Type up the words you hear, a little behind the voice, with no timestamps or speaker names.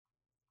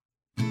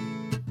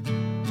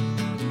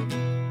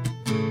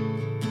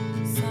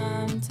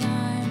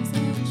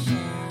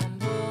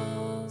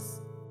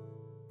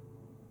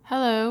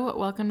Hello,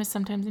 welcome to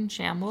Sometimes in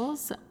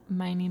Shambles.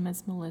 My name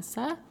is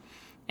Melissa,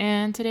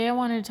 and today I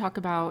wanted to talk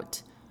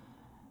about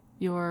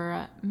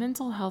your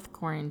mental health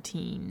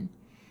quarantine.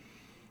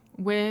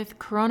 With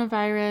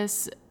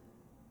coronavirus,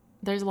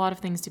 there's a lot of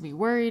things to be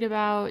worried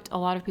about. A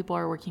lot of people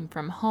are working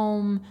from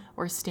home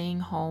or staying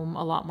home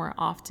a lot more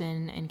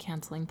often and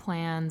canceling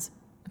plans,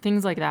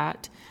 things like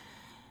that.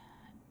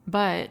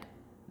 But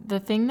the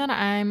thing that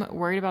I'm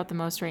worried about the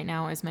most right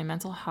now is my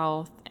mental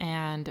health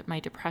and my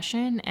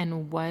depression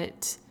and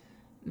what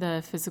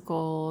the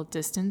physical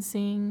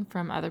distancing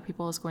from other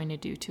people is going to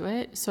do to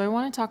it. So I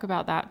want to talk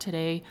about that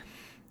today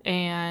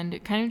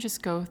and kind of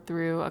just go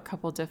through a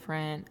couple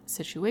different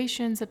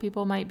situations that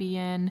people might be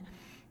in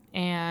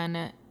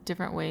and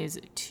different ways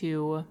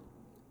to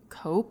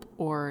cope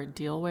or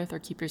deal with or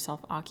keep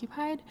yourself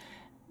occupied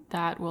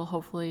that will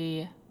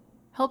hopefully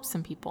help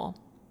some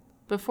people.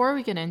 Before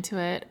we get into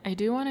it, I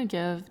do want to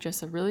give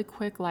just a really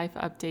quick life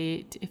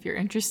update if you're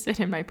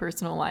interested in my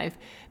personal life,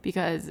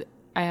 because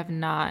I have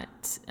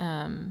not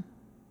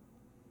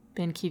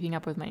been keeping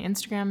up with my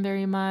Instagram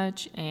very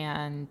much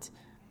and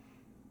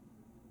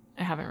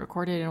I haven't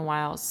recorded in a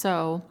while.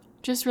 So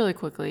just really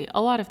quickly,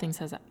 a lot of things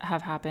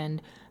have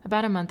happened.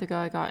 About a month ago,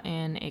 I got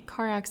in a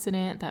car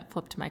accident that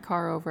flipped my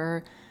car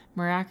over.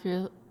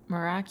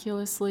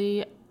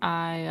 Miraculously,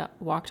 I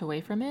walked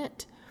away from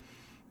it.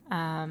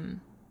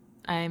 I'm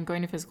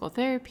going to physical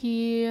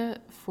therapy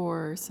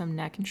for some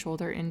neck and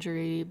shoulder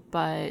injury,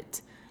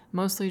 but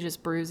mostly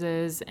just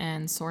bruises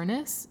and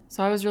soreness.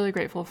 So I was really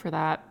grateful for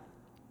that.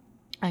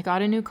 I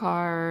got a new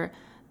car.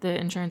 The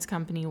insurance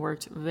company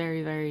worked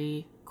very,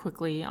 very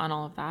quickly on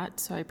all of that,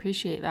 so I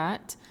appreciate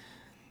that.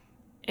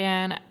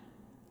 And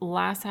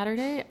last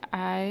Saturday,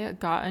 I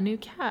got a new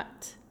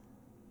cat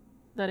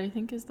that I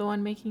think is the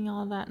one making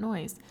all of that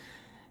noise.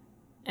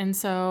 And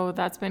so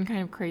that's been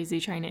kind of crazy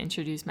trying to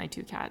introduce my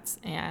two cats,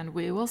 and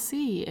we will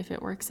see if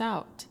it works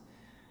out.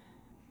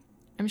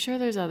 I'm sure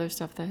there's other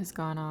stuff that has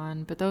gone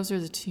on, but those are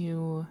the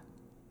two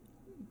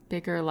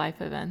bigger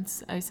life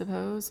events, I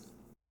suppose.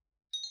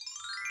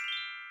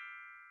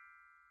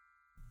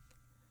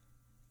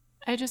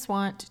 I just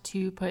want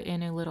to put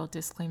in a little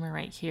disclaimer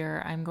right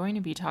here. I'm going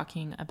to be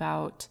talking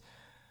about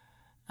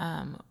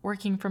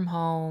working from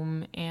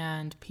home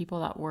and people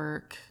that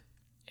work,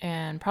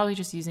 and probably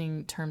just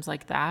using terms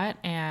like that.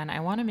 And I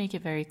want to make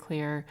it very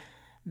clear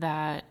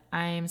that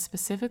I'm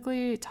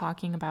specifically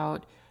talking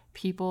about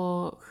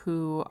people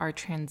who are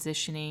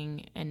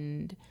transitioning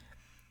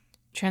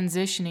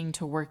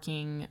to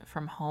working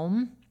from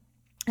home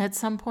at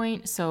some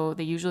point. So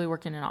they usually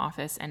work in an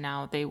office and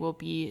now they will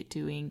be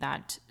doing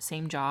that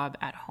same job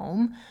at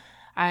home.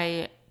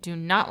 I do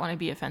not want to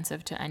be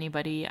offensive to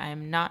anybody.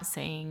 I'm not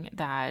saying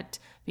that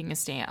being a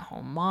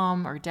stay-at-home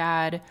mom or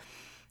dad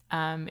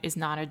is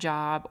not a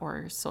job,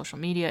 or social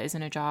media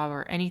isn't a job,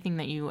 or anything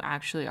that you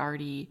actually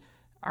already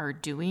are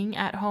doing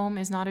at home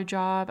is not a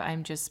job.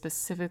 I'm just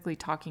specifically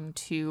talking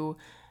to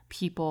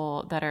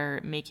people that are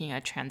making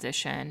a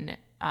transition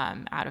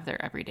out of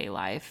their everyday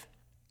life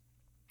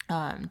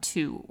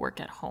to work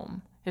at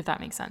home, if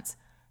that makes sense.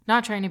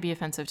 Not trying to be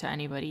offensive to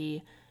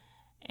anybody.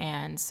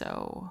 And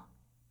so,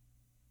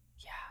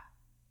 yeah,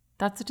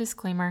 that's a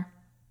disclaimer.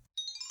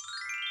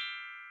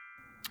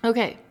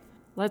 Okay,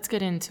 let's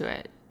get into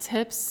it.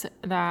 Tips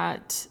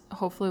that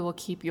hopefully will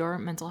keep your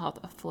mental health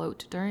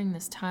afloat during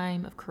this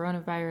time of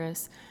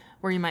coronavirus,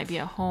 where you might be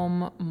at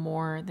home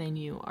more than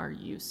you are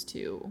used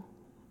to.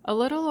 A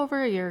little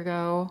over a year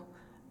ago,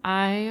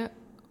 I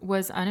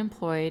was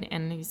unemployed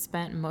and I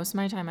spent most of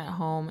my time at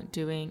home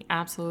doing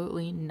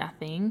absolutely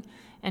nothing.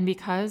 And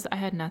because I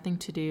had nothing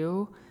to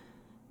do,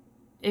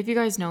 if you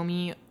guys know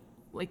me,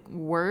 like,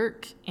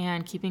 work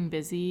and keeping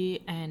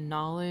busy and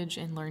knowledge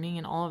and learning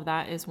and all of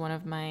that is one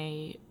of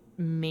my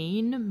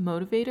main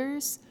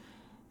motivators.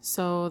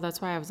 So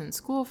that's why I was in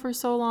school for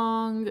so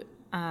long.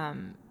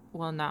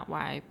 Well, not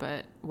why,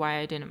 but why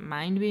I didn't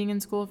mind being in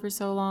school for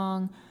so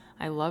long.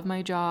 I love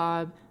my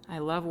job. I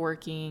love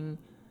working,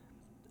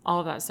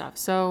 all of that stuff.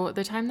 So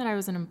the time that I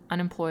was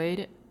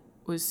unemployed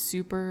was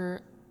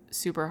super,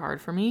 super hard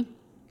for me.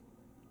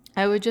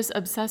 I would just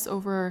obsess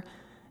over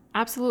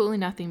absolutely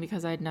nothing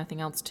because I had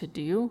nothing else to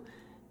do.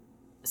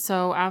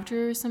 So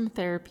after some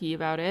therapy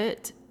about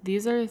it,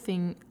 these are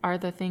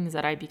the things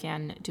that I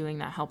began doing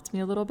that helped me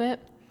a little bit.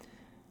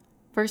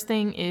 First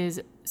thing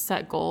is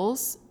set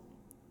goals.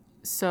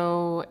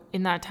 So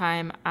in that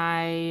time,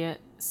 I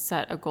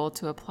set a goal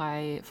to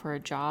apply for a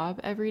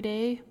job every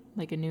day,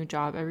 like a new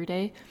job every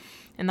day.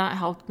 And that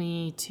helped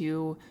me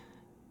to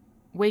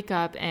wake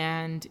up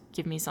and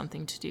give me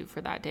something to do for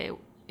that day.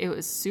 It was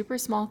a super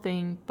small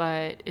thing,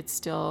 but it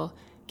still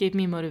gave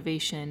me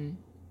motivation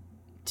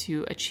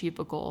to achieve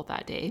a goal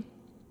that day.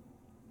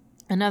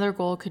 Another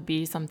goal could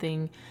be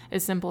something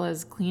as simple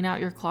as clean out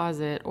your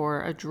closet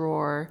or a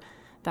drawer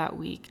that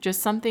week.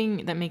 Just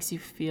something that makes you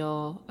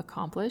feel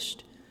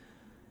accomplished.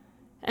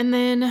 And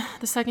then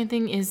the second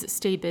thing is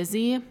stay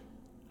busy.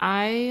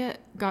 I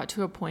got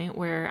to a point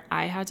where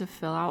I had to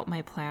fill out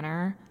my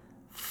planner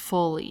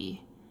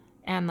fully.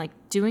 And like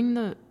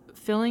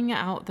filling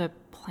out the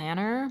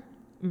planner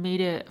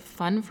made it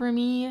fun for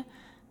me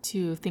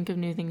to think of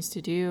new things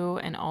to do,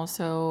 and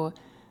also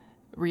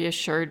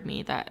reassured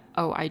me that,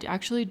 oh, I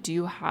actually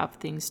do have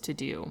things to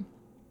do.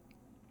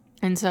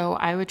 And so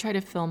I would try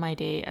to fill my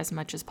day as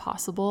much as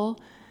possible,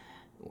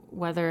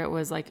 whether it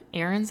was like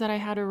errands that I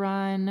had to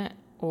run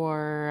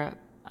or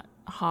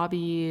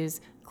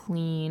hobbies,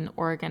 clean,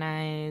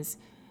 organize,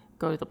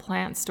 go to the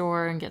plant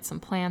store and get some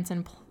plants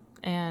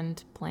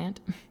and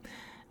plant.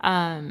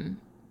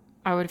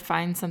 I would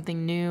find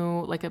something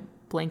new, like a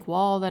blank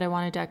wall that I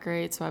want to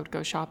decorate, so I would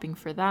go shopping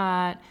for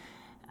that.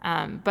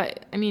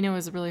 But I mean, it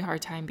was a really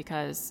hard time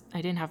because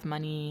I didn't have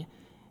money.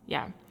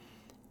 Yeah.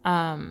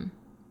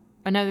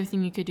 Another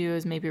thing you could do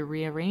is maybe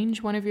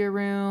rearrange one of your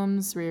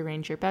rooms,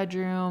 rearrange your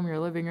bedroom, your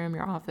living room,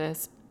 your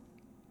office.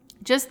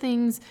 Just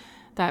things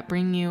that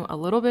bring you a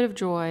little bit of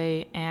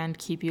joy and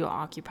keep you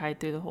occupied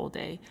through the whole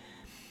day.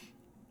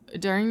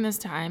 During this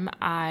time,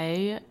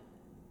 I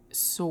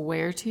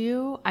swear to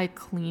you, I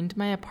cleaned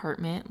my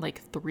apartment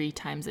like 3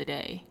 times a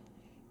day.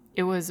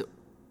 It was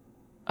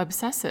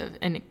obsessive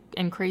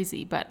and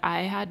crazy, but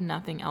I had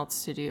nothing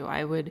else to do.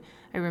 I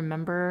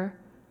remember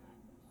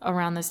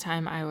around this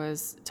time I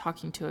was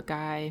talking to a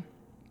guy,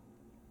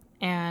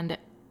 and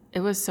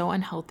it was so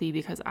unhealthy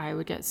because I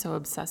would get so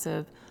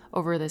obsessive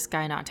over this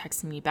guy not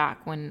texting me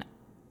back when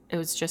it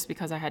was just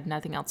because I had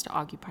nothing else to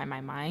occupy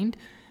my mind.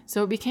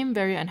 So it became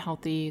very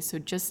unhealthy. So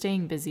just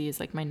staying busy is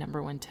like my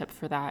number one tip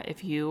for that.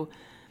 If you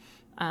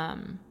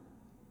don't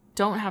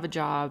have a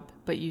job,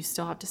 but you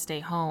still have to stay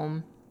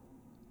home,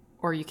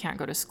 or you can't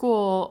go to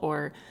school,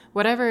 or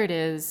whatever it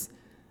is,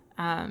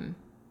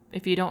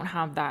 if you don't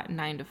have that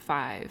 9 to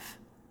 5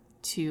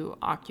 to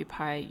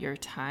occupy your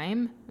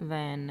time,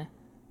 then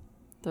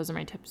those are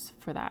my tips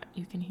for that.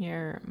 You can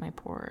hear my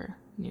poor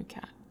new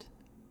cat.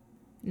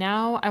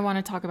 Now I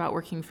want to talk about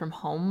working from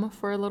home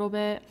for a little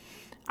bit.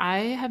 I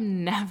have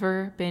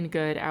never been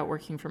good at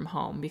working from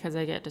home because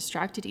I get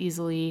distracted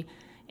easily,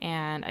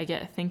 and I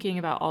get thinking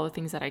about all the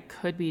things that I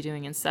could be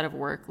doing instead of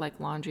work, like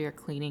laundry or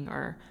cleaning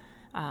or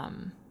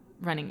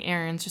running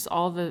errands,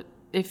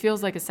 it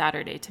feels like a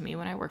Saturday to me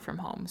when I work from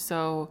home.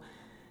 So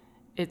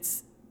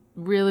it's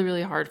really,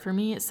 really hard for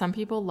me. Some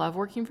people love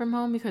working from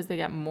home because they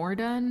get more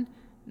done.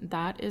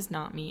 That is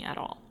not me at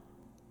all.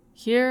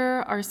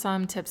 Here are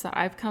some tips that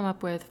I've come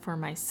up with for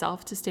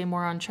myself to stay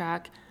more on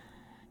track,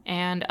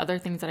 and other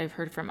things that I've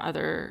heard from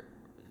other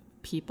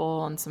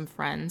people and some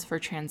friends for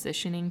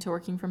transitioning to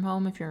working from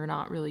home if you're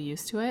not really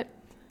used to it.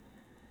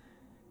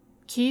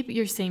 Keep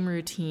your same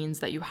routines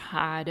that you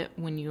had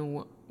when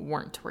you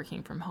weren't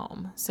working from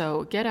home.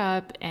 So get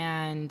up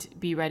and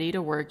be ready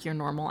to work your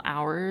normal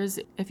hours.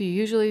 If you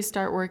usually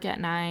start work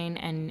at 9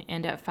 and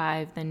end at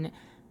 5, then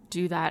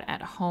do that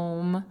at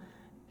home.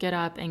 Get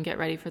up and get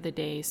ready for the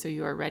day so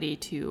you are ready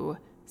to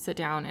sit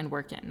down and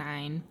work at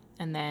 9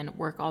 and then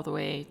work all the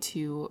way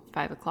to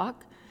 5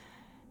 o'clock.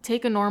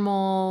 Take a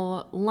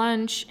normal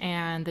lunch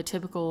and the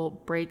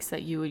typical breaks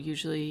that you would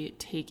usually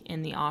take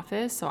in the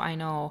office. So I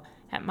know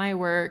at my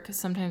work,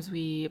 sometimes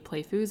we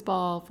play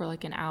foosball for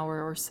like an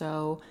hour or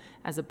so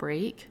as a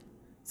break.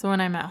 So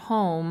when I'm at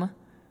home,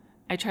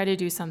 I try to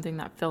do something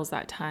that fills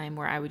that time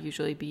where I would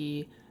usually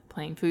be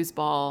playing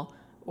foosball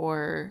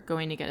or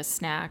going to get a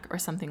snack or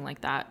something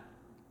like that.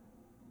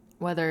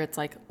 Whether it's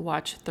like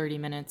watch 30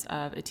 minutes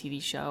of a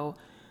TV show,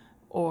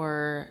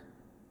 or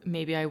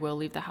maybe I will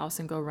leave the house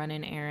and go run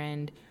an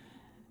errand.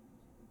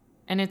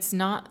 And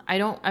I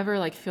don't ever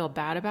like feel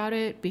bad about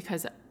it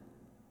because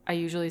I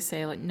usually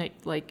say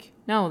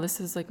no, this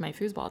is like my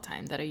foosball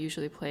time that I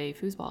usually play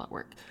foosball at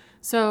work.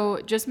 So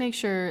just make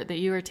sure that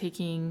you are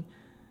taking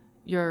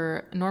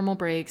your normal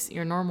breaks,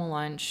 your normal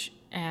lunch,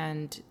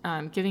 and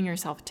giving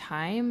yourself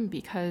time,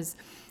 because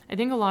I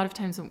think a lot of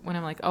times when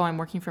I'm like, oh, I'm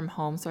working from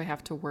home, so I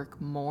have to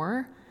work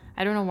more.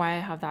 I don't know why I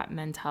have that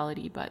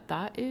mentality, but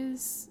that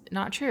is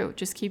not true.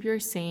 Just keep your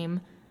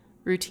same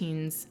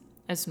routines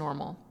as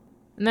normal.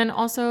 And then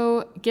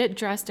also get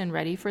dressed and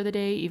ready for the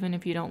day, even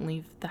if you don't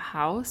leave the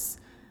house.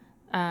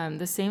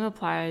 The same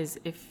applies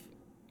if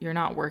you're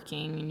not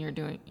working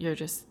and you're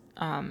just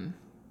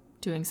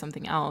doing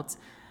something else.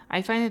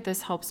 I find that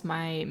this helps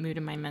my mood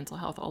and my mental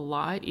health a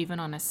lot, even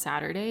on a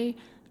Saturday.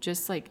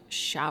 Just like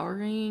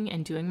showering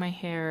and doing my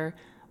hair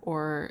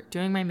or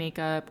doing my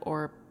makeup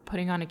or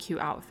putting on a cute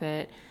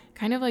outfit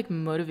kind of like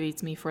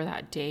motivates me for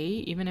that day.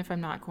 Even if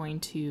I'm not going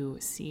to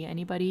see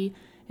anybody,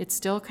 it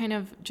still kind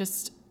of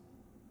just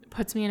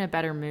puts me in a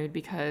better mood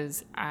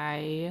because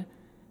I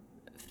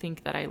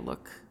think that I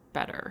look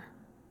better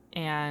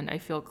and I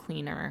feel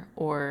cleaner,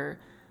 or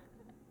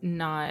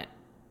not.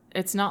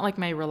 It's not like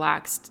my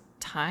relaxed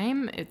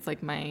time. It's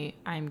like my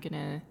I'm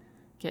gonna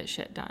get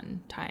shit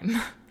done time.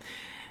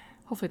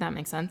 Hopefully that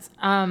makes sense.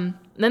 Then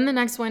the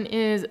next one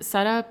is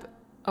set up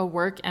a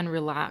work and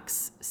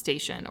relax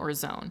station or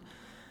zone.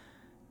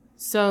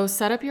 So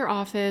set up your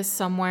office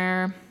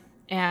somewhere,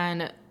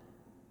 and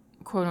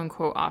quote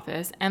unquote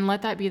office, and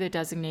let that be the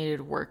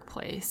designated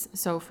workplace.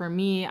 So for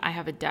me, I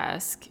have a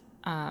desk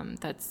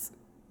that's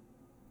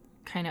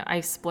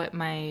I split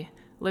my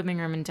living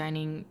room and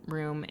dining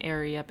room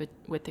area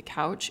with the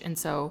couch. And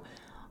so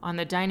On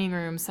the dining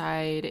room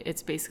side,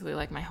 it's basically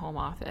like my home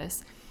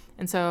office.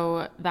 And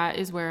so that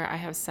is where I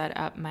have set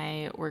up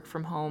my work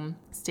from home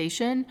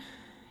station.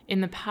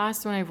 In the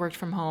past, when I've worked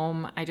from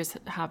home, I just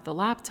have the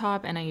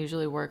laptop and I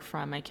usually work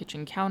from my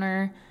kitchen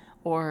counter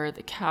or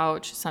the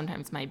couch,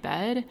 sometimes my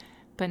bed.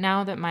 But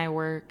now that my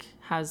work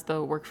has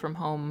the work from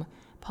home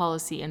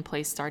policy in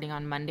place starting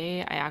on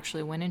Monday, I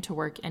actually went into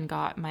work and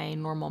got my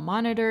normal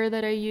monitor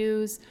that I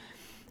use.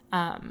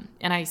 And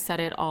I set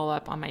it all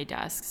up on my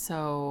desk.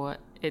 So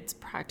it's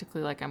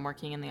practically like I'm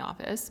working in the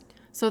office.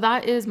 So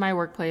that is my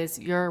workplace.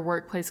 Your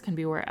workplace can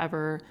be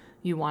wherever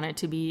you want it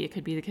to be. It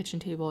could be the kitchen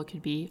table. It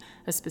could be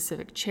a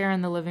specific chair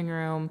in the living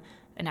room,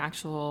 an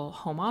actual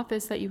home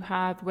office that you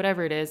have,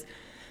 whatever it is.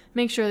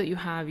 Make sure that you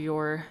have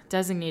your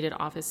designated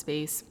office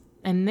space.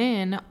 And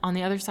then on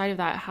the other side of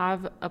that,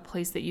 have a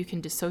place that you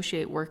can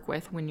dissociate work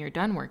with when you're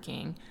done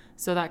working.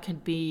 So that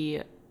could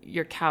be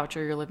your couch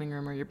or your living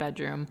room or your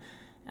bedroom,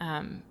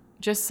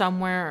 just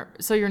somewhere.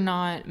 So you're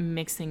not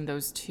mixing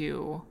those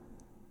two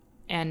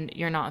and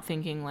you're not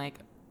thinking like,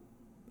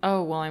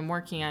 oh, well, I'm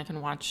working, I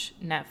can watch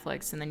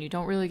Netflix, and then you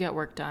don't really get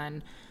work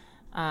done.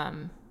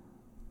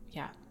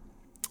 Yeah,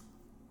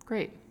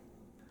 great.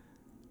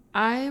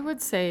 I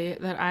would say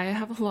that I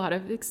have a lot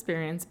of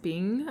experience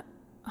being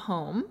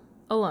home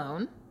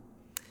alone.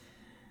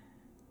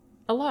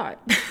 A lot.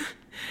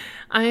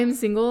 I am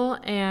single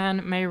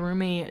and my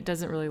roommate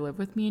doesn't really live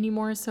with me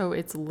anymore, so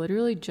it's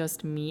literally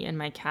just me and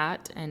my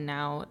cat, and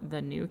now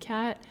the new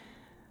cat,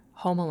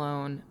 home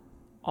alone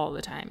all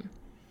the time.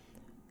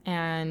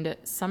 And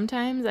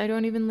sometimes I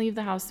don't even leave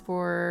the house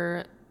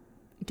for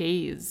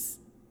days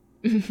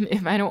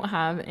if I don't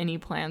have any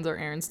plans or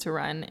errands to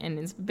run, and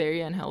it's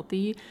very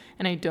unhealthy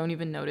and I don't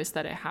even notice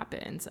that it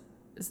happens.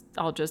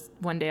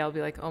 One day I'll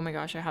be like, oh my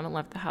gosh, I haven't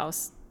left the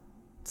house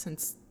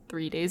since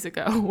 3 days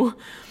ago.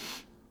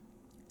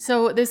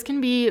 So this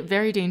can be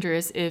very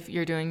dangerous if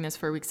you're doing this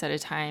for weeks at a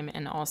time,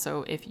 and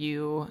also if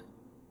you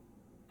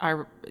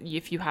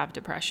have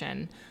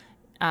depression.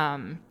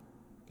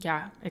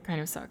 Yeah, it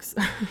kind of sucks,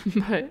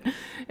 but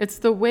it's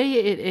the way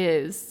it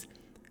is.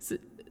 So,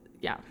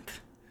 yeah.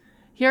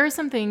 Here are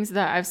some things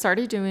that I've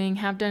started doing,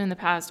 have done in the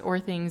past, or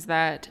things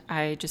that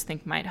I just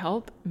think might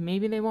help.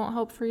 Maybe they won't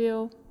help for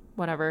you,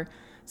 whatever.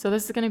 So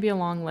this is going to be a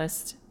long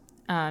list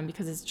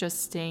because it's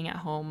just staying at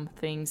home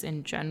things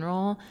in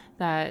general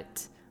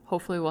that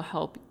hopefully will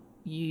help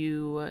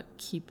you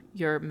keep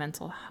your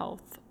mental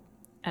health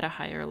at a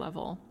higher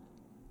level.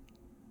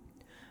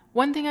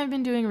 One thing I've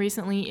been doing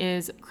recently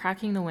is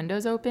cracking the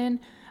windows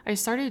open. I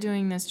started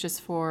doing this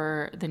just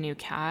for the new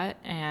cat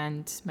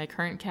and my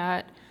current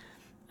cat,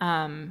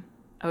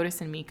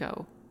 Otis and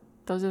Miko.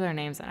 Those are their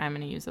names, and I'm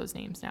going to use those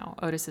names now.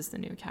 Otis is the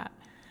new cat.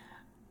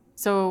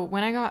 So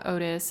when I got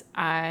Otis,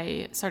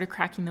 I started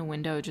cracking the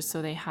window just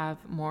so they have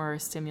more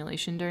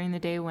stimulation during the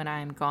day when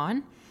I'm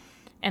gone.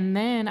 And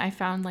then I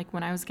found like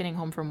when I was getting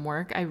home from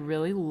work, I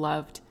really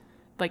loved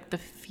like the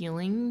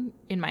feeling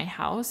in my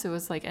house. It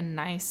was like a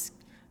nice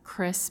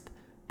crisp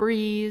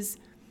breeze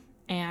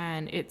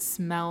and it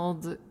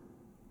smelled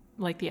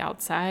like the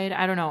outside.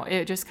 I don't know.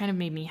 It just kind of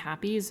made me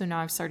happy. So now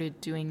I've started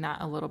doing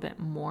that a little bit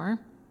more.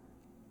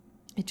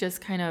 It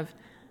just kind of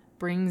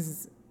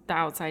brings the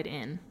outside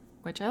in,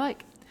 which I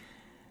like.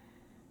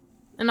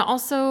 And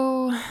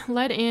also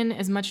let in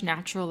as much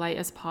natural light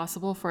as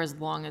possible for as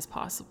long as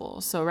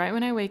possible. So right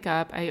when I wake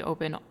up, I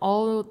open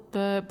all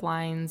the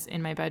blinds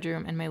in my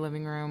bedroom and my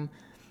living room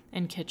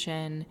and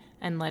kitchen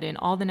and let in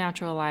all the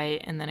natural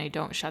light, and then I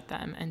don't shut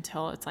them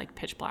until it's like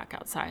pitch black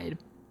outside.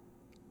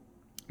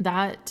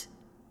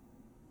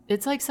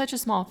 It's like such a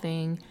small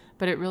thing,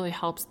 but it really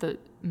helps the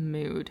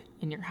mood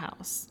in your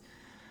house.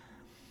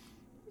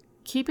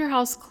 Keep your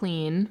house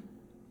clean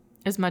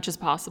as much as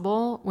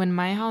possible. When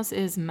my house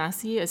is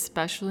messy,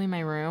 especially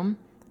my room,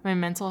 my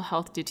mental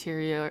health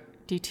deteriorates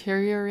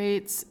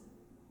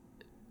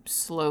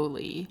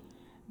slowly,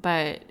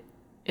 but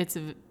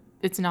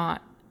it's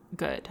not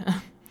good.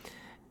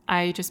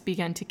 I just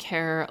began to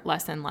care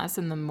less and less,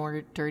 and the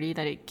more dirty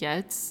that it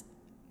gets,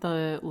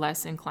 the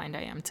less inclined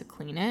I am to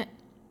clean it.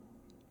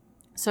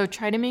 So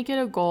try to make it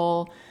a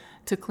goal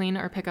to clean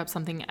or pick up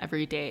something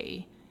every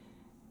day.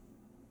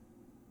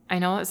 I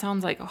know it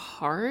sounds like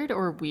hard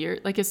or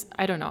weird.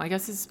 I don't know. I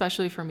guess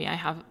especially for me, I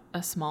have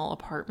a small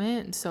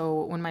apartment.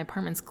 So when my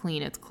apartment's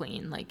clean, it's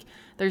clean. Like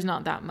there's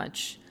not that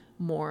much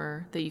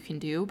more that you can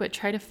do, but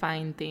try to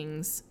find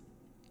things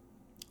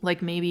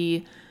like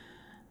maybe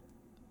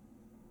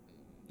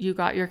you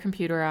got your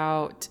computer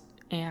out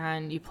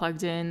and you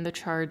plugged in the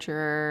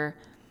charger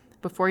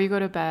before you go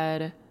to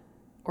bed,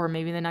 or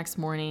maybe the next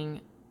morning,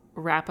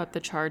 wrap up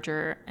the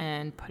charger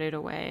and put it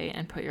away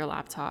and put your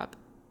laptop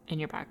in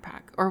your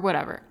backpack or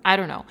whatever. I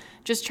don't know.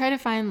 Just try to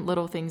find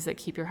little things that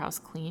keep your house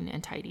clean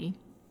and tidy.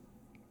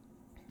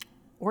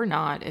 Or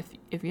not.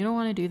 If you don't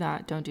want to do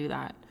that, don't do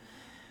that.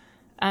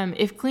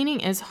 If cleaning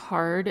is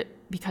hard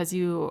because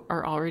you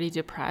are already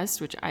depressed,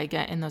 which I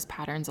get in those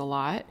patterns a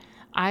lot,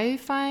 I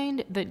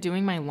find that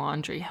doing my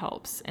laundry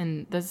helps.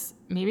 And this,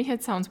 maybe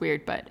it sounds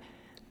weird, but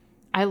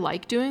I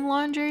like doing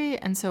laundry.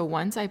 And so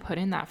once I put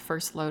in that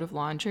first load of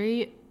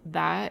laundry,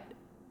 that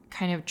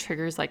kind of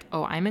triggers like,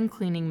 oh, I'm in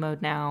cleaning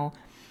mode now.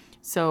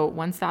 So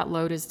once that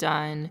load is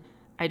done,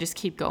 I just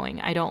keep going.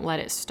 I don't let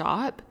it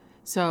stop.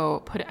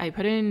 So I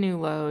put in a new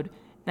load.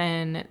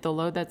 Then the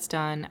load that's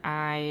done,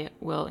 I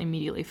will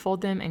immediately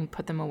fold them and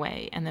put them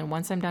away. And then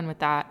once I'm done with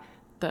that,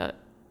 the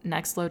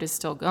next load is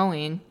still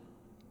going.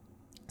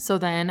 So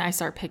then I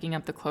start picking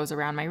up the clothes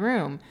around my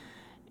room.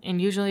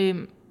 And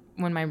usually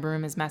when my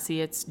room is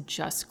messy, it's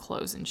just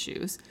clothes and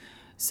shoes.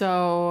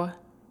 So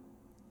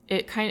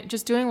it kind of,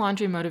 just doing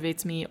laundry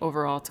motivates me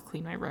overall to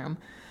clean my room.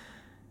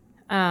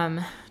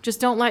 Just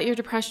don't let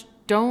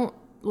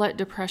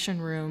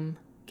depression room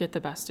get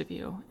the best of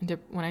you. And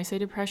when I say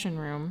depression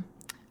room,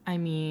 I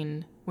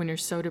mean when you're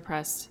so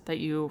depressed that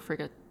you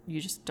forget,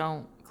 you just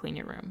don't clean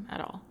your room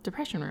at all.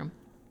 Depression room.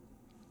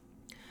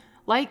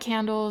 Light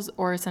candles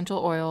or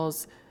essential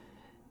oils,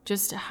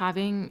 just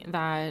having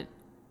that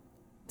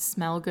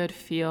smell good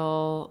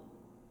feel,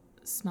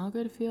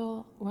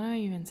 what am I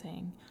even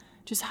saying?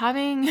 Just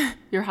having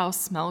your house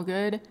smell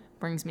good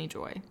brings me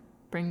joy.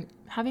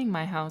 Having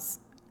my house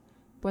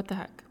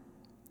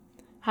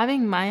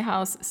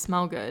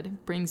smell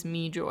good brings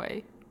me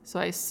joy. So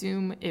I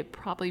assume it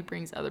probably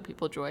brings other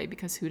people joy,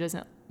 because who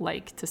doesn't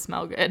like to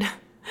smell good?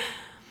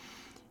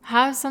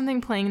 Have something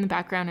playing in the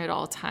background at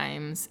all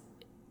times.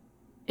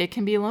 It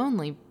can be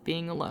lonely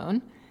being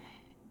alone.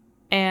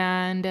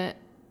 And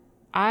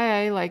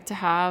I like to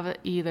have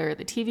either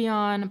the TV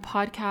on,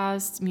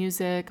 podcasts,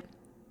 music,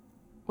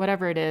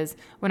 whatever it is,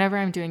 whenever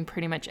I'm doing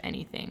pretty much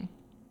anything.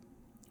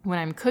 When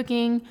I'm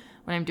cooking,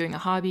 when I'm doing a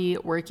hobby,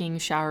 working,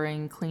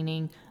 showering,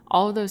 cleaning,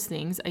 all of those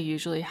things, I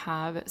usually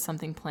have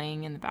something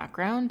playing in the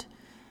background,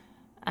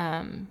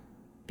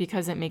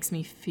 because it makes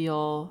me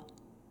feel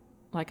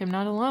like I'm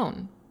not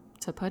alone,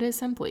 to put it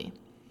simply.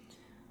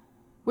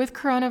 With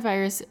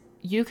coronavirus,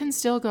 you can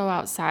still go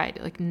outside.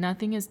 Like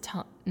nothing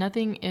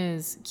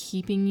is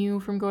keeping you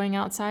from going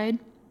outside.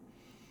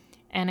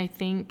 And I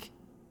think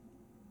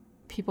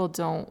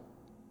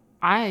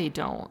I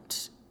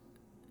don't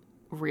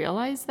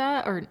realize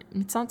that, or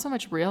it's not so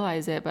much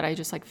realize it, but I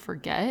just like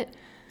forget.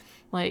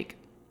 Like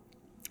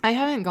I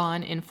haven't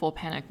gone in full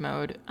panic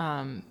mode.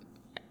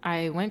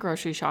 I went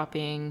grocery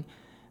shopping,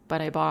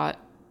 but I bought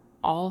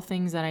all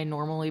things that I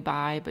normally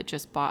buy, but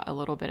just bought a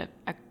little bit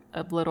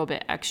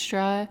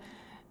extra.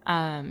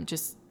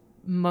 Just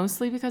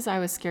mostly because I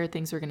was scared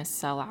things were going to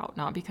sell out,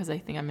 not because I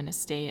think I'm going to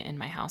stay in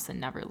my house and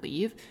never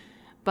leave.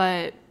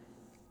 But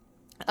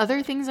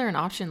other things are an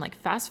option. Like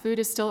fast food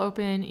is still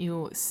open.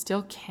 You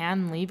still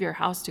can leave your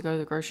house to go to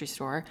the grocery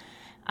store.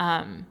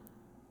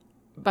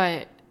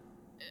 But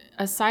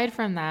aside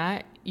from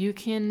that, you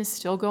can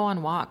still go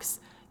on walks.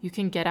 You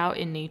can get out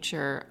in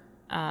nature.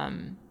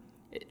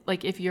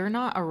 Like if you're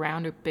not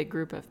around a big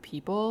group of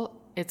people,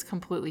 it's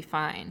completely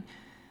fine.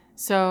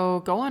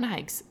 So go on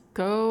hikes,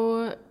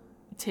 go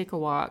take a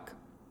walk,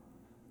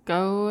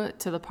 go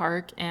to the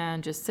park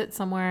and just sit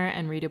somewhere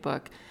and read a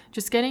book.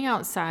 Just getting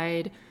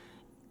outside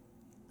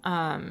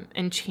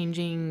and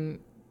changing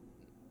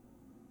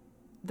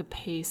the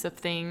pace of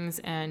things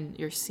and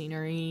your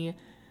scenery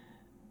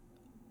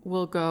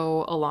will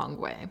go a long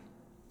way.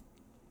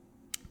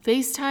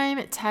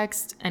 FaceTime,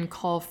 text, and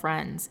call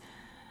friends.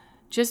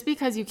 Just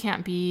because you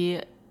can't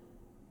be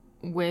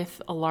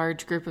with a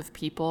large group of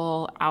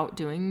people out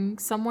doing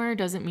somewhere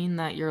doesn't mean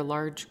that your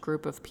large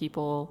group of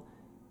people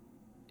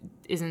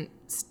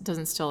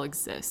doesn't still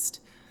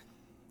exist.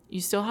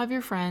 You still have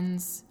your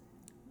friends.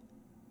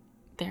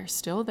 They're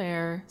still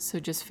there. So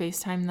just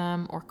FaceTime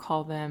them or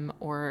call them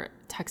or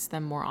text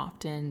them more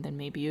often than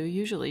maybe you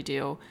usually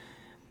do.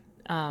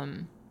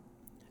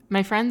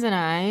 My friends and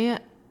I,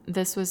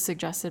 this was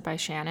suggested by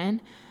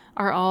Shannon,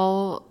 are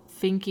all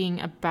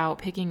thinking about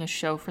picking a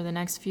show for the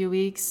next few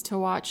weeks to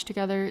watch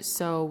together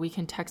so we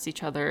can text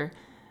each other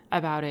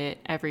about it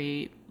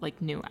every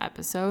new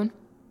episode.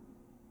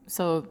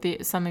 So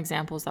some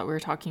examples that we were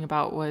talking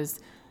about was,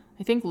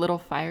 I think Little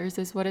Fires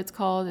is what it's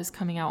called, is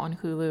coming out on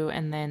Hulu,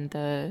 and then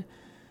the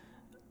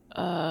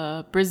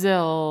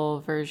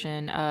Brazil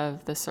version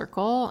of The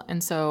Circle.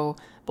 And so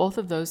both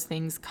of those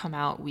things come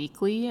out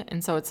weekly.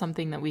 And so it's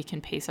something that we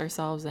can pace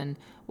ourselves and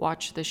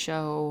watch the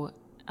show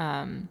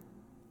and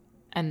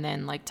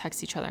then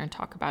text each other and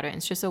talk about it. And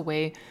it's just a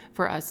way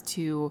for us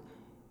to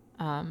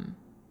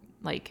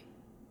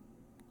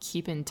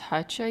keep in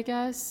touch, I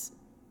guess.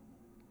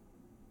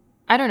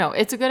 I don't know.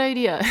 It's a good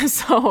idea.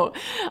 So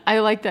I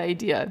like the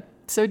idea.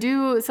 So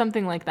do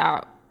something like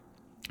that.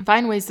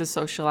 Find ways to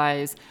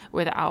socialize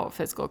without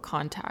physical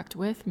contact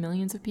with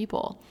millions of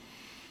people.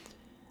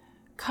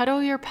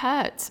 Cuddle your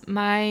pets.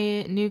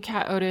 My new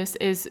cat Otis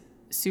is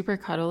super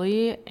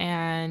cuddly,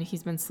 and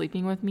he's been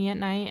sleeping with me at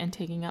night and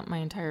taking up my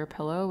entire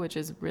pillow, which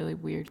is a really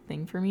weird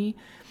thing for me.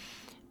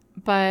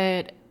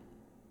 But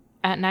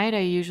at night, I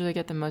usually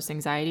get the most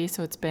anxiety,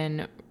 so it's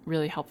been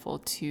really helpful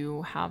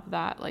to have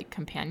that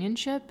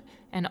companionship,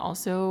 and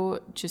also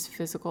just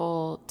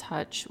physical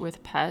touch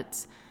with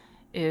pets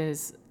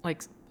is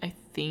I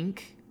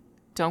think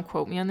don't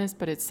quote me on this,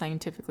 but it's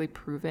scientifically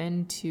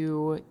proven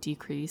to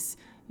decrease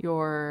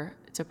your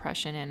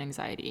depression and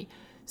anxiety.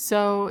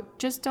 So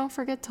just don't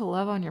forget to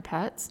love on your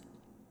pets.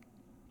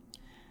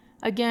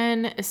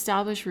 Again,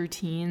 establish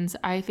routines.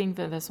 I think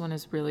that this one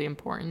is really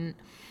important.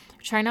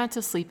 Try not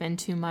to sleep in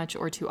too much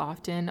or too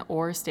often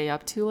or stay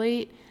up too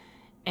late,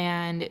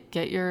 and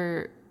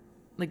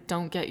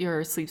don't get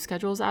your sleep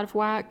schedules out of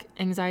whack.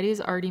 Anxiety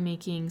is already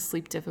making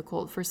sleep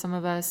difficult for some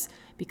of us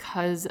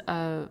because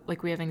of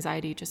we have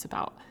anxiety just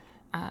about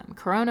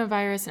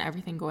coronavirus and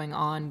everything going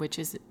on, which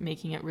is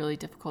making it really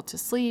difficult to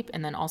sleep.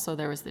 And then also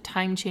there was the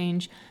time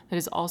change that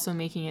is also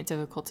making it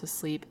difficult to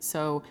sleep.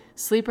 So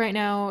sleep right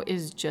now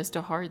is just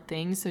a hard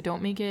thing. So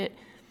don't make it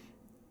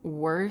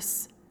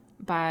worse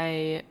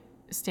by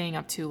staying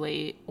up too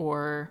late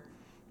or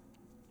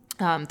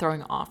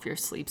throwing off your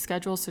sleep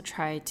schedule. So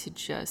try to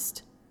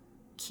just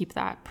keep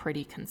that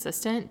pretty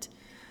consistent.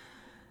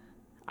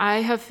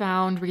 I have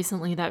found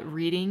recently that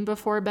reading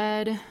before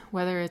bed,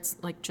 whether it's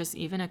just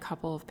even a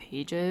couple of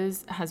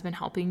pages, has been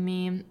helping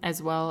me,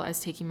 as well as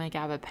taking my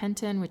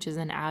gabapentin, which is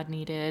an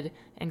ad-needed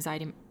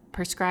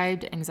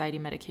prescribed anxiety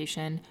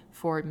medication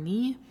for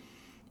me.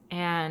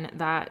 And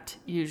that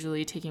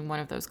usually taking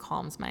one of those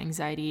calms my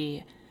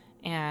anxiety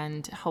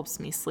and helps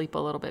me sleep a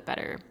little bit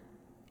better.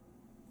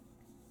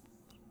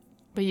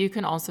 But you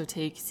can also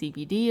take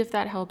CBD if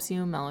that helps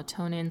you,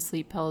 melatonin,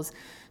 sleep pills,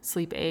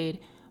 sleep aid,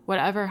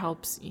 whatever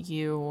helps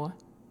you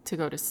to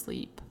go to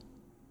sleep.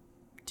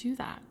 Do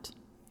that.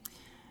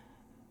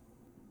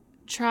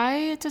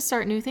 Try to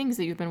start new things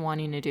that you've been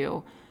wanting to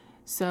do.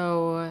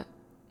 So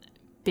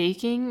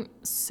baking,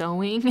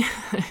 sewing,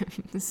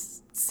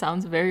 this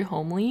sounds very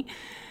homely.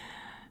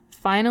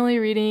 Finally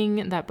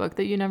reading that book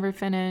that you never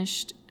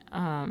finished,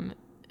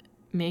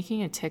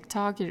 making a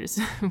TikTok is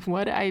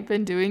what I've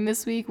been doing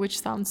this week, which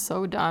sounds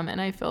so dumb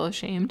and I feel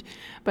ashamed,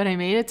 but I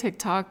made a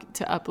TikTok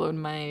to upload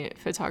my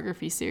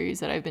photography series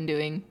that I've been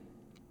doing.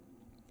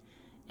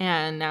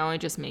 And now I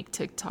just make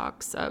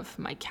TikToks of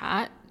my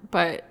cat,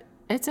 but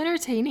it's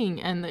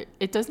entertaining and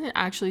it doesn't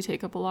actually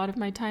take up a lot of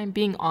my time.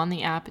 Being on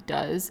the app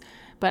does,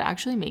 but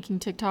actually making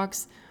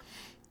TikToks,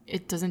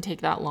 it doesn't take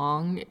that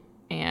long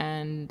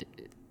and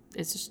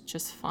it's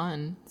just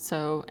fun.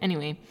 So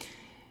anyway,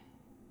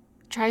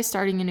 try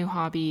starting a new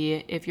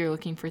hobby if you're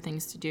looking for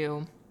things to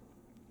do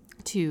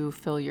to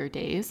fill your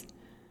days.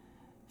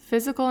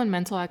 Physical and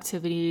mental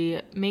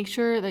activity, make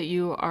sure that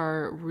you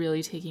are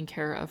really taking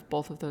care of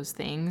both of those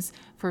things.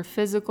 For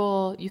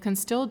physical, you can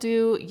still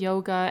do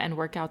yoga and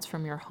workouts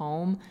from your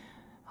home.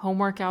 Home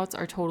workouts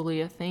are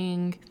totally a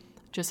thing.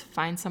 Just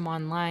find some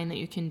online that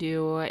you can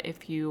do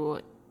if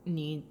you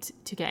need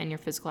to get in your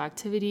physical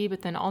activity,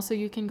 but then also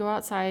you can go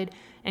outside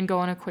and go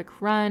on a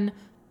quick run,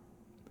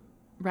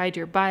 ride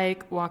your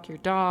bike, walk your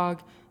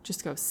dog,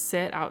 just go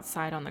sit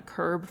outside on the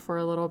curb for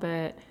a little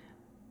bit.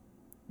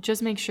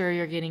 Just make sure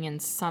you're getting in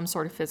some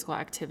sort of physical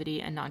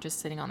activity and not just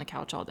sitting on the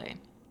couch all day.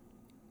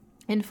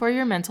 And for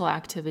your mental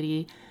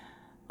activity,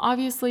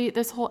 obviously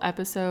this whole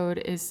episode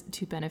is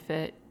to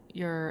benefit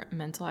your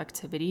mental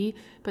activity,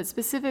 but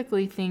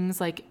specifically things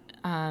like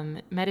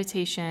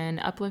meditation,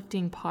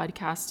 uplifting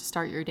podcasts to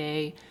start your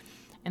day,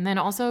 and then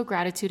also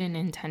gratitude and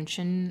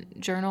intention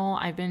journal.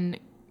 I've been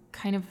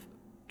kind of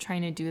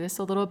trying to do this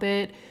a little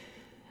bit.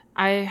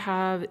 I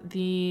have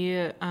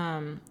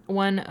I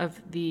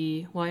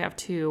have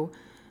two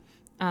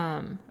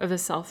of the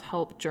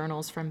self-help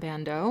journals from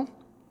Bando.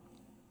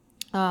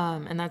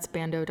 And that's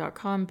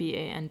bando.com,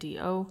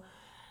 Bando.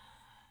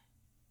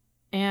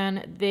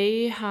 And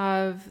they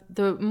have,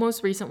 the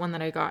most recent one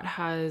that I got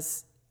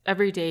has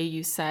every day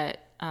you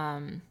set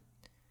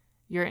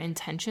your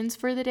intentions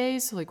for the day.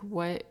 So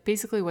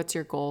what's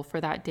your goal for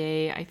that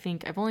day? I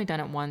think I've only done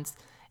it once.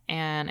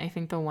 And I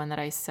think the one that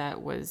I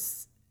set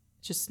was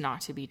just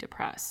not to be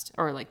depressed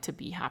or to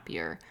be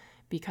happier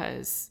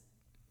because,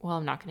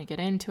 I'm not going to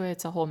get into it.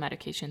 It's a whole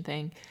medication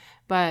thing.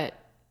 But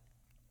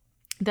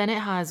then it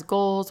has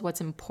goals, what's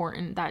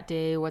important that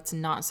day, what's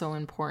not so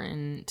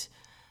important.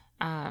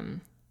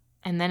 And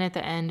then at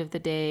the end of the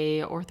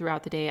day or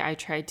throughout the day, I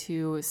try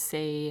to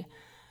say,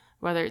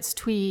 whether it's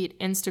tweet,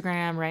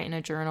 Instagram, write in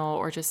a journal,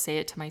 or just say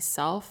it to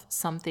myself,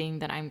 something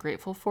that I'm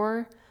grateful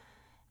for.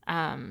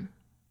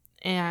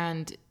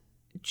 And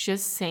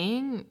just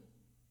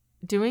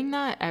doing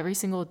that every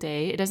single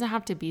day, it doesn't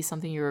have to be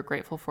something you were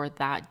grateful for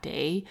that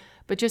day,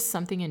 but just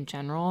something in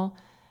general,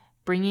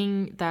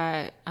 bringing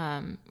that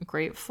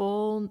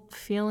grateful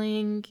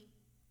feeling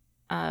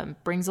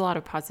brings a lot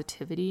of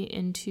positivity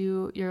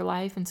into your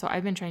life. And so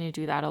I've been trying to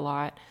do that a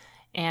lot,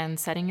 and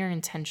setting your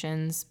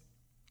intentions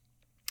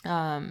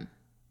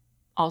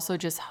also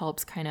just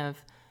helps kind of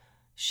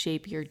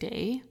shape your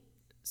day.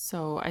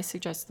 So I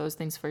suggest those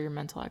things for your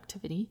mental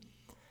activity.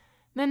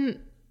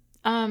 Then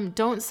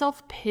don't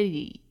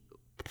self-pity.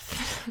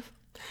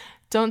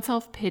 Don't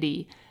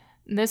self-pity.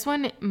 This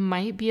one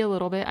might be a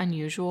little bit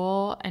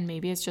unusual, and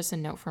maybe it's just a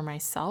note for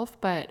myself,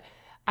 but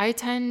I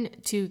tend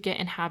to get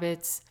in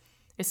habits,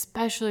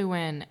 especially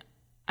when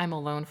I'm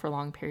alone for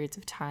long periods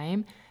of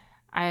time.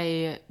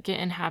 I get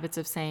in habits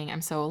of saying,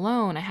 I'm so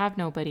alone. I have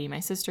nobody. My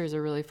sisters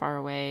are really far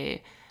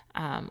away,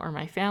 or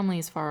my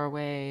family's far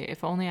away.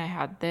 If only I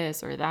had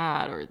this or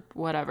that or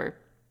whatever.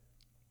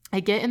 I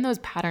get in those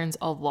patterns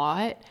a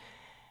lot,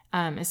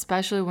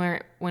 especially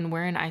when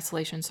we're in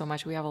isolation so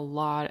much. We have a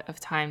lot of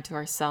time to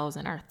ourselves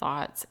and our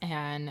thoughts,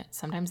 and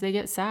sometimes they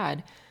get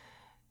sad.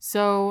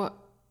 So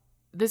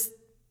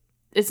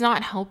it's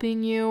not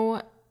helping you,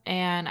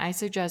 and I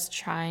suggest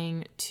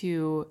trying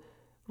to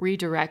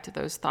redirect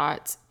those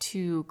thoughts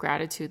to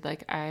gratitude,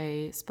 like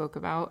I spoke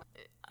about.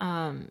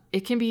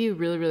 It can be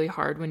really, really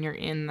hard when you're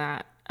in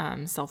that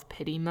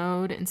self-pity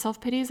mode, and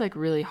self-pity is like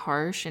really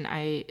harsh, and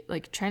I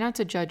like try not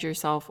to judge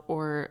yourself,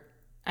 or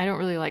I don't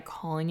really like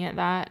calling it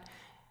that,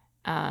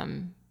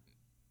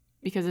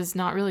 because it's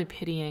not really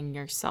pitying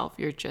yourself.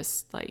 You're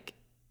just like,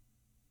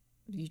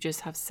 you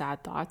just have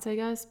sad thoughts, I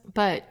guess,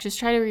 but just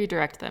try to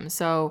redirect them.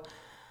 So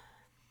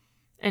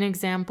an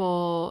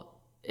example,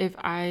 if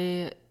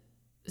I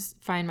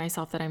find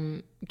myself that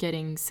I'm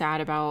getting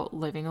sad about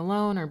living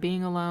alone or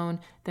being alone,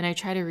 then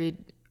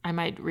I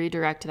might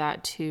redirect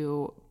that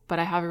to, but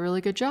I have a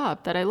really good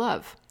job that I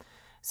love.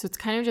 So it's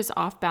kind of just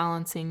off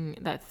balancing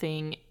that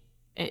thing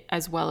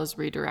as well as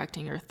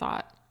redirecting your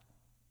thought.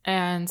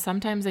 And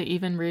sometimes I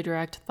even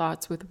redirect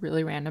thoughts with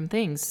really random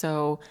things.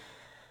 So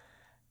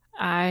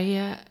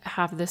I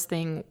have this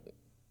thing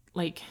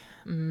like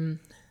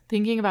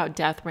thinking about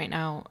death right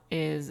now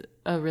is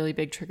a really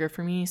big trigger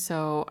for me.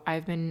 So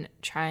I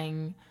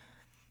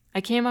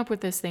came up with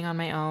this thing on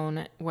my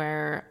own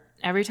where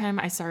every time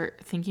I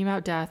start thinking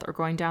about death or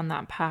going down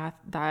that path,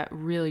 that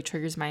really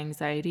triggers my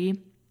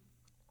anxiety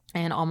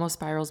and almost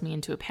spirals me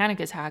into a panic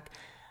attack,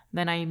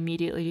 then I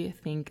immediately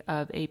think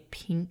of a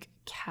pink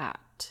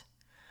cat.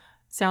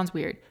 Sounds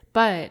weird,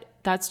 but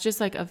that's just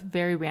like a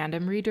very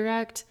random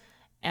redirect.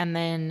 And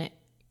then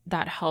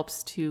that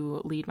helps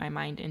to lead my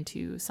mind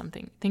into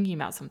thinking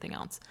about something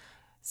else.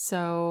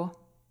 So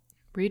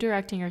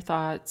redirecting your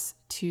thoughts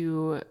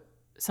to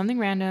something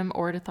random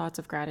or to thoughts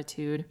of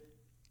gratitude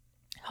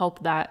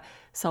help that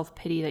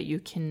self-pity that you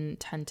can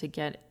tend to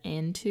get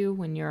into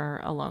when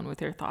you're alone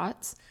with your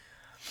thoughts.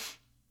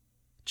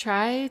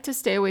 Try to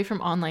stay away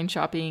from online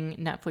shopping,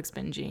 Netflix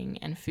binging,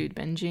 and food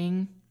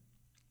binging.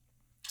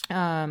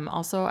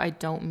 Also, I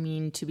don't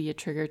mean to be a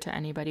trigger to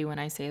anybody when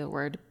I say the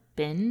word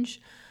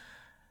binge.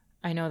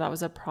 I know that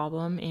was a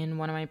problem in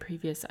one of my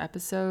previous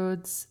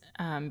episodes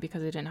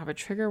because I didn't have a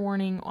trigger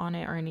warning on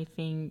it or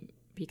anything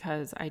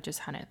because I just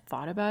hadn't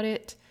thought about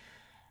it.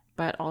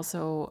 But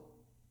also,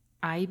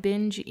 I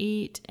binge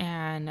eat,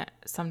 and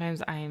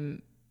sometimes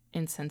I'm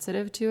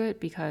insensitive to it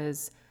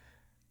because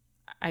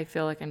I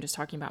feel like I'm just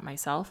talking about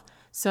myself.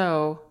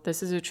 So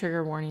this is a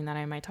trigger warning that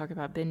I might talk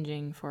about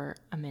binging for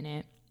a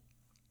minute.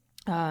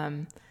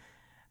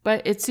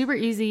 But it's super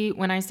easy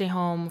when I stay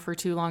home for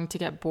too long to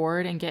get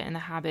bored and get in the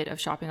habit of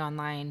shopping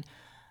online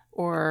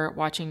or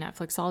watching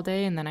Netflix all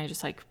day. And then I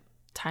just like,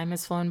 time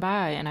has flown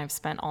by and I've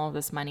spent all of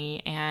this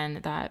money, and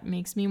that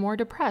makes me more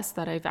depressed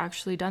that I've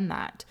actually done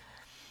that.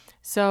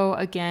 So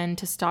again,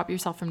 to stop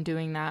yourself from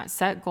doing that,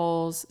 set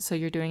goals so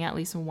you're doing at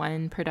least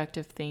one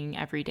productive thing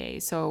every day.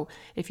 So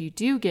if you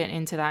do get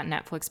into that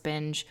Netflix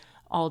binge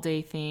all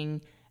day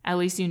thing, at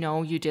least you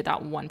know you did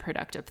that one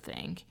productive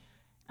thing.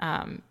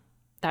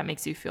 That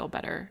makes you feel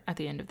better at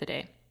the end of the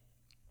day.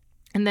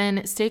 And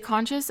then stay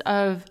conscious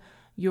of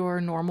your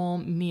normal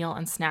meal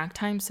and snack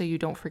time so you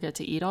don't forget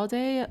to eat all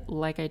day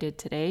like I did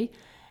today.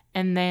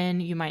 And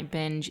then you might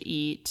binge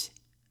eat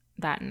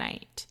that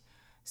night.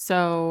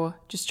 So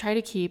just try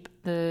to keep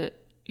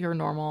your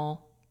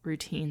normal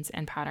routines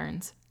and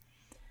patterns.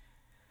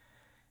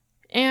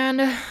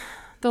 And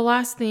the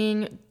last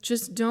thing,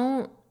 just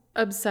don't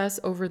obsess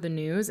over the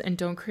news and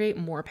don't create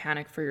more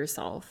panic for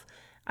yourself.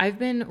 I've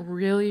been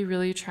really,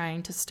 really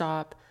trying to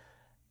stop,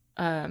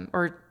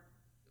 or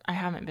I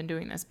haven't been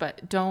doing this,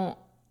 but don't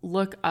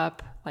look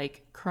up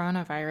like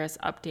coronavirus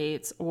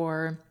updates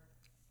or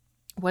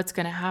what's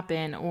going to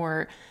happen,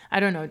 or I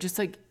don't know, just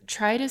like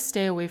try to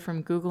stay away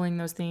from Googling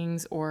those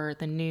things or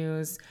the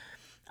news.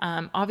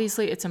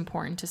 Obviously, it's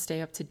important to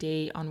stay up to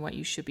date on what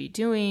you should be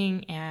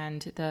doing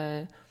and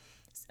the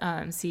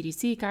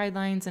CDC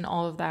guidelines and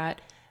all of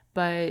that,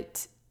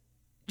 but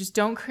just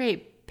don't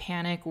create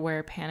panic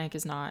where panic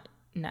is not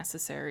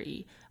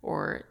necessary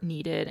or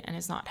needed and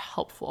is not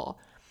helpful.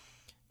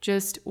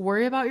 Just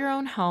worry about your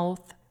own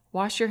health,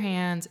 wash your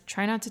hands,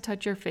 try not to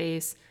touch your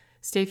face,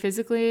 stay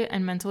physically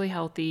and mentally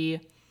healthy.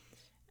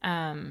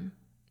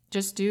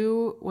 Just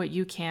do what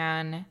you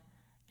can.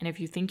 And if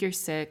you think you're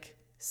sick,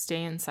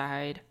 stay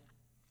inside.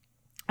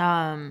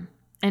 And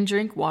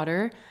drink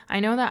water. I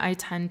know that I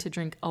tend to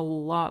drink a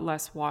lot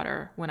less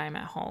water when I'm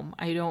at home.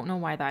 I don't know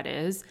why that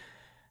is.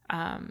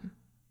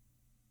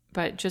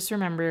 But just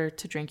remember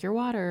to drink your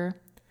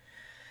water.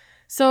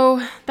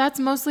 So that's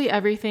mostly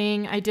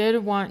everything. I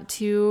did want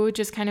to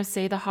just kind of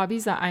say the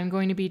hobbies that I'm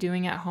going to be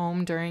doing at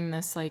home during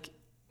this like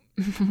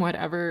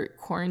whatever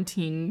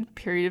quarantine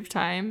period of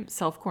time,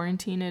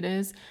 self-quarantine it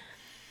is.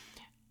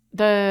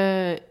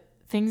 The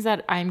things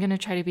that I'm going to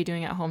try to be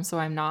doing at home so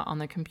I'm not on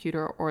the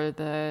computer or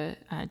the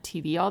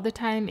TV all the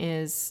time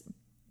is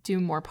do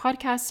more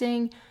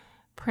podcasting,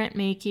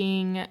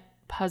 printmaking,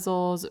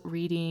 puzzles,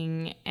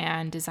 reading,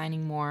 and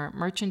designing more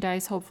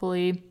merchandise,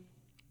 hopefully.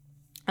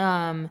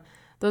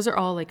 Those are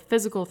all like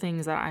physical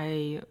things that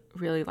I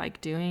really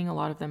like doing. A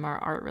lot of them are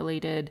art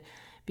related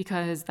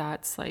because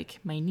that's like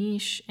my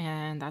niche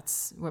and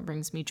that's what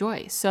brings me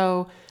joy.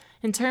 So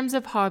in terms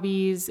of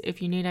hobbies,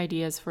 if you need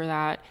ideas for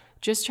that,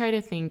 just try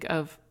to think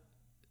of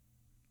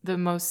the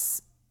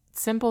most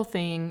simple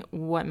thing,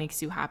 what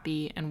makes you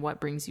happy and what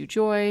brings you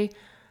joy,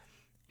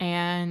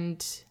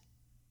 and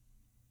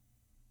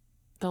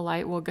the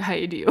light will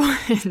guide you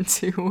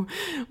into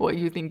what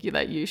you think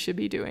that you should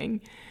be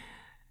doing.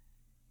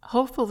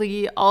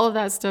 Hopefully all of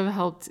that stuff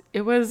helped.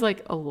 It was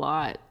like a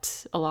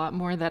lot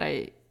more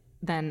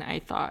than I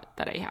thought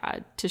that I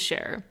had to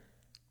share.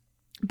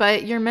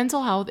 But your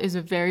mental health is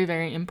very,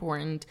 very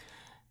important,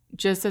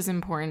 just as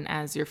important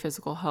as your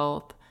physical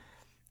health.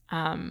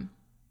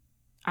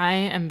 I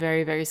am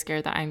very, very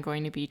scared that I'm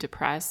going to be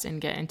depressed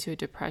and get into a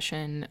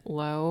depression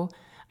low.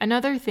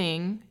 Another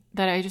thing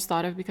that I just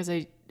thought of, because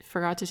I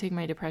forgot to take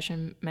my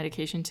depression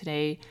medication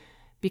today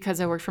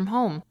because I work from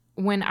home.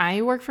 When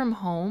I work from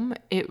home,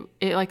 it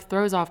like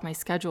throws off my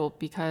schedule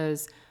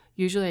because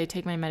usually I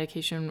take my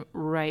medication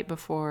right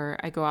before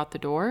I go out the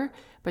door,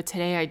 but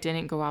today I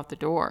didn't go out the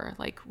door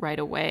like right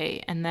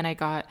away. And then I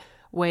got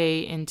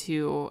way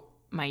into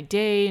my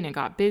day and it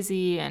got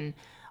busy and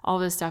all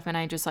this stuff. And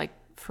I just like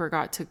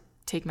forgot to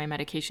take my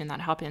medication.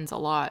 That happens a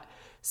lot.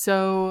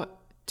 So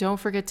don't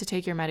forget to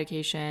take your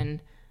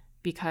medication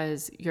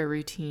because your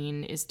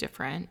routine is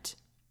different.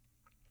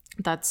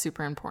 That's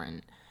super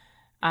important.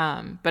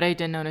 But I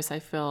did notice I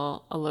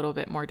feel a little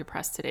bit more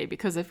depressed today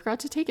because I forgot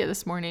to take it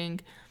this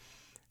morning.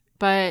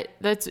 But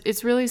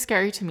it's really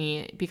scary to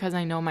me because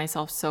I know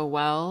myself so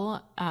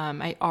well.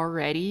 I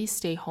already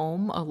stay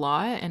home a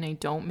lot and I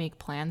don't make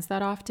plans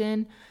that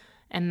often.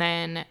 And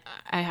then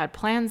I had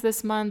plans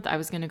this month. I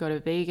was going to go to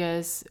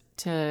Vegas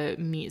to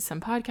meet some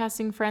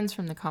podcasting friends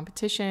from the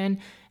competition.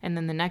 And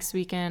then the next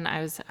weekend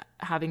I was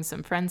having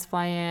some friends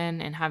fly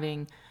in and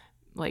having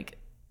like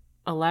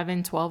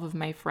 11, 12 of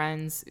my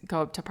friends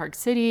go up to Park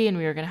City, and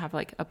we were going to have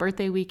like a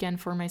birthday weekend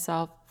for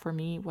myself, for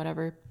me,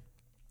 whatever.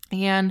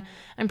 And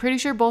I'm pretty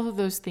sure both of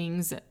those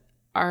things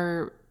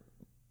are,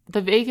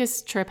 the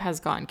Vegas trip has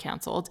gotten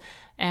canceled,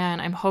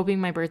 and I'm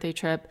hoping my birthday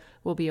trip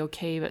will be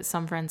okay, but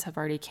some friends have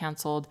already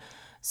canceled.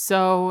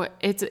 So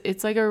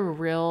it's like a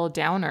real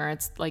downer.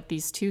 It's like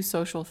these two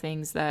social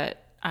things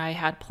that I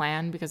had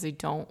planned because I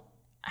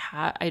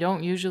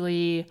don't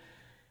usually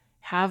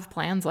have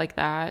plans like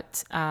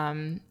that.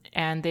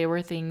 And they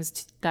were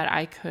things that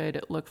I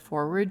could look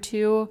forward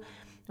to,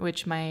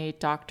 which my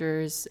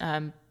doctors,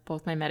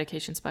 both my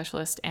medication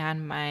specialist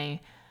and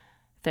my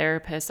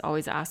therapist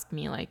always ask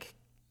me, like,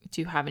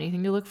 do you have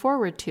anything to look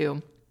forward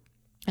to?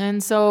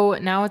 And so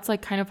now it's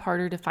like kind of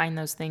harder to find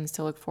those things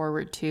to look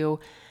forward to.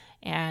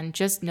 And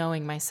just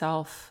knowing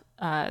myself,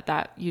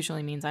 that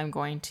usually means I'm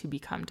going to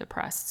become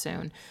depressed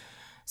soon.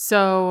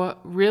 So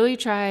really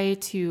try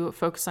to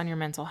focus on your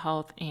mental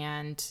health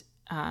and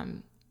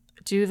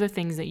do the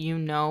things that you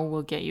know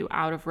will get you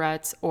out of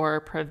ruts or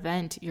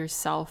prevent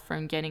yourself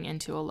from getting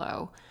into a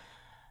low.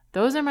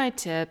 Those are my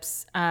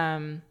tips.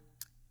 Try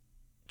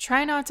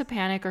not to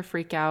panic or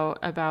freak out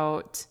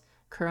about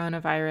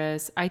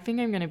coronavirus. I think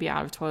I'm going to be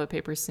out of toilet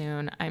paper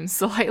soon. I'm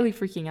slightly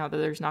freaking out that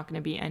there's not going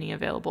to be any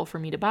available for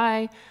me to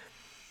buy.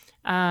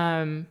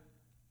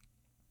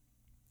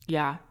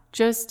 Yeah,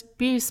 just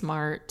be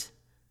smart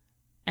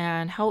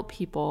and help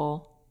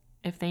people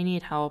if they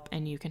need help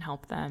and you can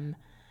help them.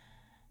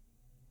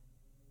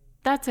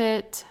 That's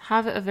it.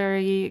 Have a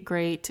very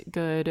great,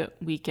 good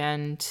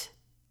weekend.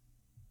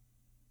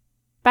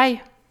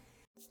 Bye.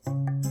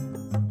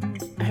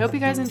 I hope you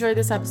guys enjoyed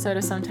this episode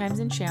of Sometimes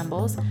in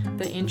Shambles.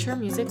 The intro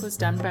music was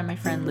done by my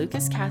friend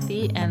Lucas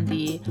Cathy, and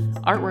the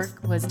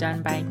artwork was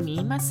done by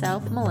me,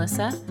 myself,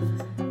 Melissa.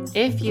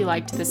 If you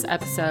liked this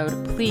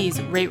episode,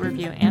 please rate,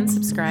 review, and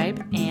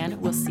subscribe, and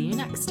we'll see you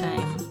next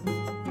time.